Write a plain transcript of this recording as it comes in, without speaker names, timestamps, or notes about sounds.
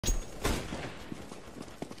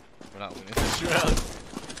not winning this round.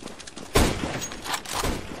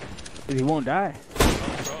 He won't die.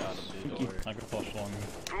 I could flush one.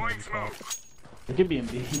 It could be in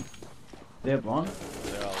B. They have long?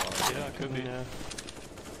 They're all long. Yeah, it could be. Yeah.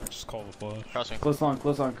 Just call the flush. Crossing. Close long,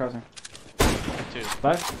 crossing. 2.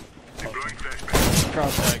 5?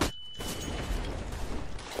 Cross. Tag.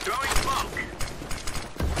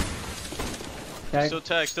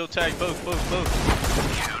 Tag. Still tag, both.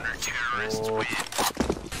 Counter-terrorists win.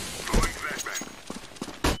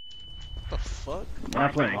 What the fuck? We're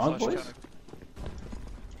not playing long, boys?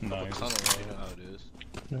 Nice. Tunnel, you know how it is.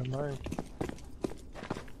 Never mind.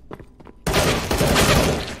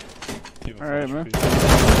 Alright, man.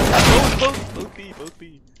 Both B.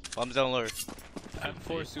 Bombs down lower. At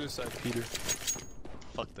 4 suicide, Peter.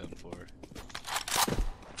 Fuck them 4.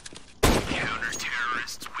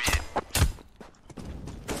 Counter-terrorists win.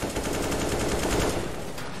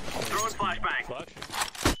 Throwing flashbang. Flash.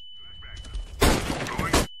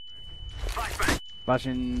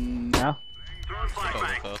 Flashing now. Throwing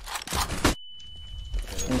flashbang.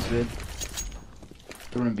 That's good.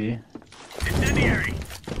 They're in B. Incendiary.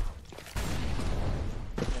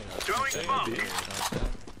 Throwing smoke.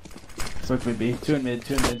 Smoke mid B. 2 in mid.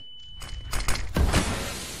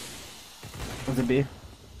 One's in B.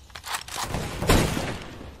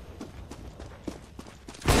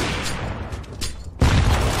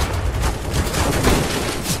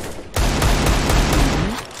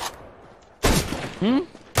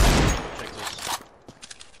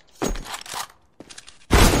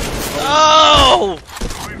 Oh!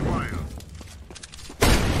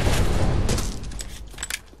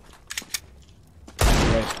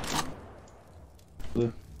 Right.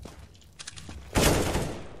 Blue.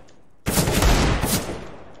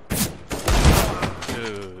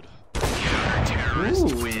 Dude.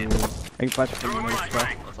 Counter-terrorists win. I can flash from Throwing the next spot.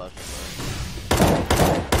 flashbang.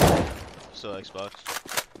 Still Xbox.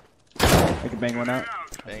 I can bang one out.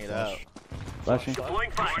 Bang it out. Flashing.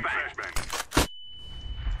 Deploying flashbang.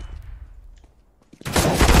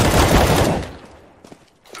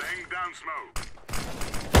 Laying down smoke.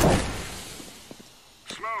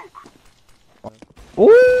 Smoke.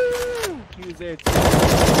 Ooh! He was there too.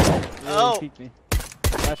 Oh. He peeked me.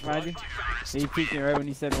 Flash behind you. He peeked me right when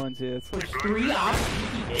he said 1 2. That's 3 off.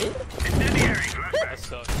 Incendiary. That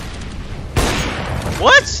sucks.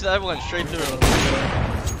 What? That went straight through.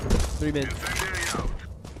 3 mid. Incendiary out.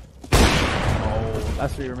 Oh,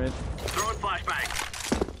 that's 3 mid. Throwing flashbang.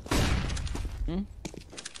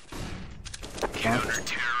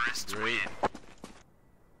 Counter-terrorists win.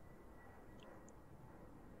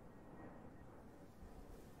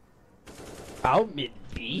 Out mid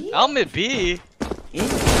B? Out mid B.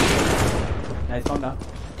 Nice one now.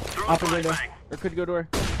 Throwing Open window. flashbang. Or could go door.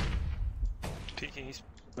 Peeking, he's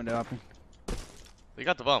Window open. We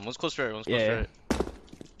got the bomb. One's close straight. Yeah.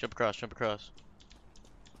 Jump across.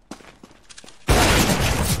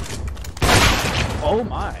 Oh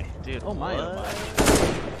my. Dude, Oh my, oh what? my.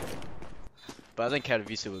 But I think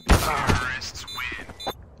Katowice would be. Terrorists win.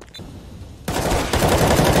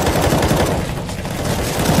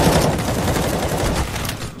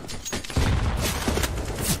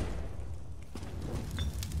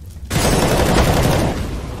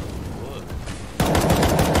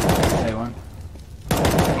 Hey, one.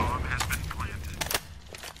 Bomb has been planted.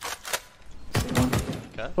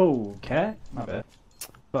 Cat? Oh, cat? My bad.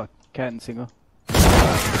 Fuck, cat and single.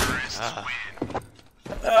 Terrorists Ah. win.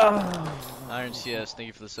 Oh. Iron CS, thank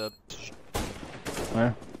you for the sub.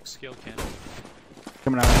 Where? Scale cannon.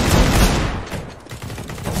 Coming out.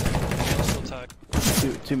 Still tag.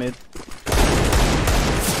 2 mid.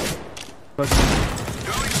 Fuck.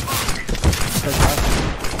 Going smoke. Touch half.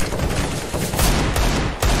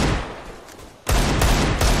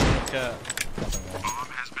 Cat. Bomb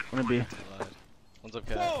has been One in B. One's up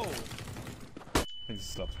cat. He's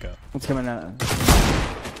still got. What's coming out?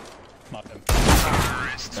 Not him.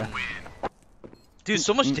 terrorists win. Dude,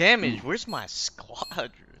 so much damage. Where's my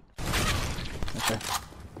squadron? Okay.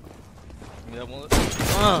 Give me that one.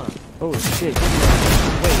 Oh shit.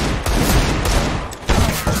 Wait.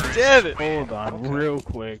 Damn it. Hold on, real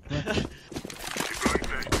quick. Deploying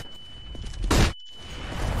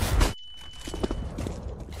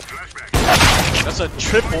flashbang. That's a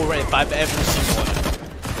triple right if I've ever seen one.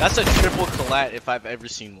 That's a triple collat if I've ever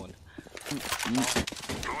seen one. Throwing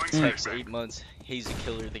Text flashbang. 8 months. Hazy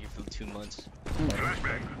Killer, thank you for the 2 months.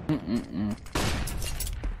 Flashbang. Mm-mm-mm.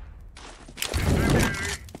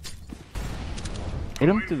 Incendiary. Hit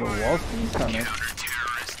him through the wall, please? Come on.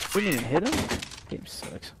 Counter-terrorists We didn't even hit him? Game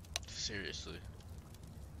sucks. Seriously.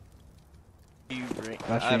 You bring.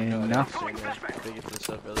 I have Flashing no idea. now. Thank you for the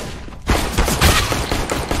sub, brother.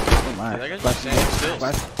 Oh my. Dude, that guy's just standing still.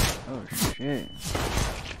 Oh shit.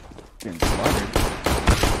 Getting slaughtered.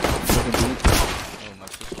 Looking deep. Oh, my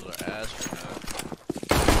pistols are ass right now.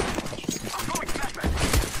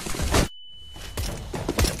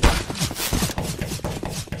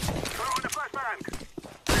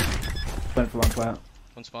 Plant for long flat.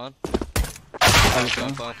 One spawn. Long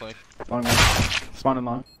Flank, spawn. flank. Long one. Spawn and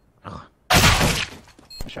long. Ugh.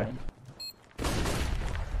 I shot him.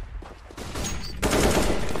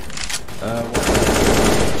 Oh, I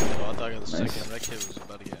thought I got the second. That kid was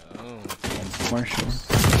about to get owned. Marshall.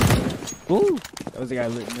 Ooh! That was the guy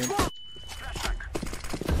looting me.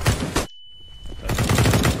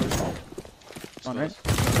 On right?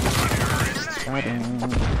 Got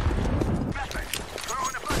him.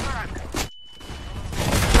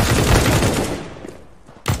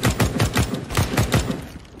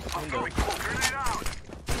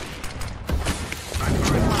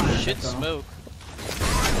 Shit, smoke.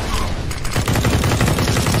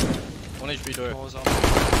 1 HP door. What was on?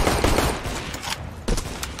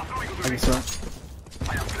 I can start.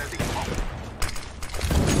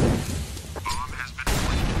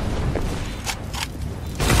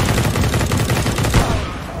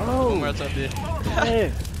 Oh! One more outside B. Hey! I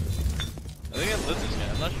think I lit this guy,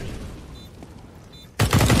 I'm not sure.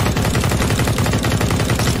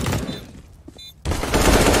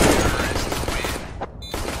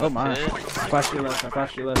 Oh my. Okay. Flash to your left, I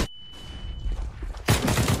flashed to your left.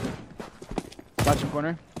 Flash in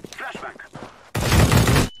corner.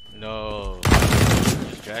 No.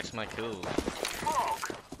 Just jacks my kills.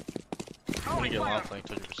 I'm gonna get long flanked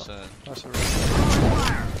 100%. That's a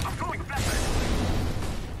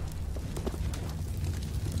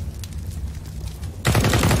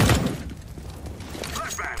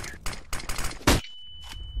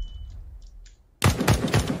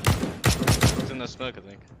He's in the smoke, I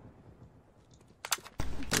think.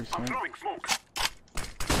 First one. Throwing smoke.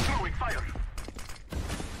 Throwing fire.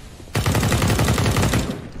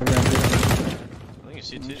 Around here. I think it's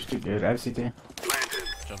C2. Too good. I have CT. Planted.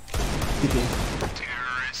 Jump. CT.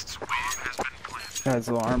 Terrorists' wave has been planted. Got his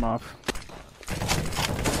little arm off.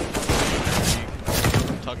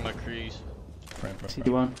 I'm talking about Kreese.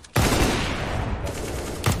 CT1.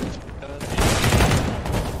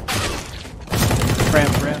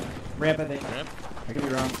 Ramp. Ramp, I think. Ramp? I could be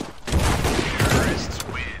wrong. Terrorists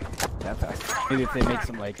win. That fast. Maybe if they make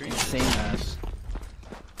some like insane ass.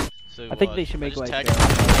 So I think what? they should make just like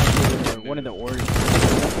tagged one of the orange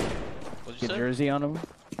What'd you say? jersey on them.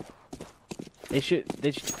 They should.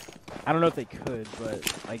 I don't know if they could, but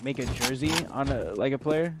like make a jersey on a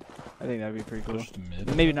player. I think that'd be pretty cool.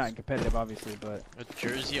 Maybe not in competitive, obviously, but A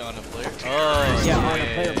jersey on a player? Oh, Yeah, on a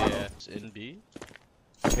player model. It's in B?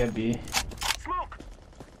 yeah, B. Smoke.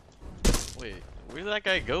 Wait, where did that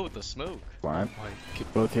guy go with the smoke? Fine.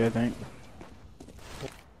 Keep both here, I think.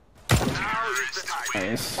 Now is the time.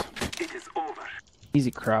 Nice. It is over. Easy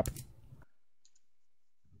crop.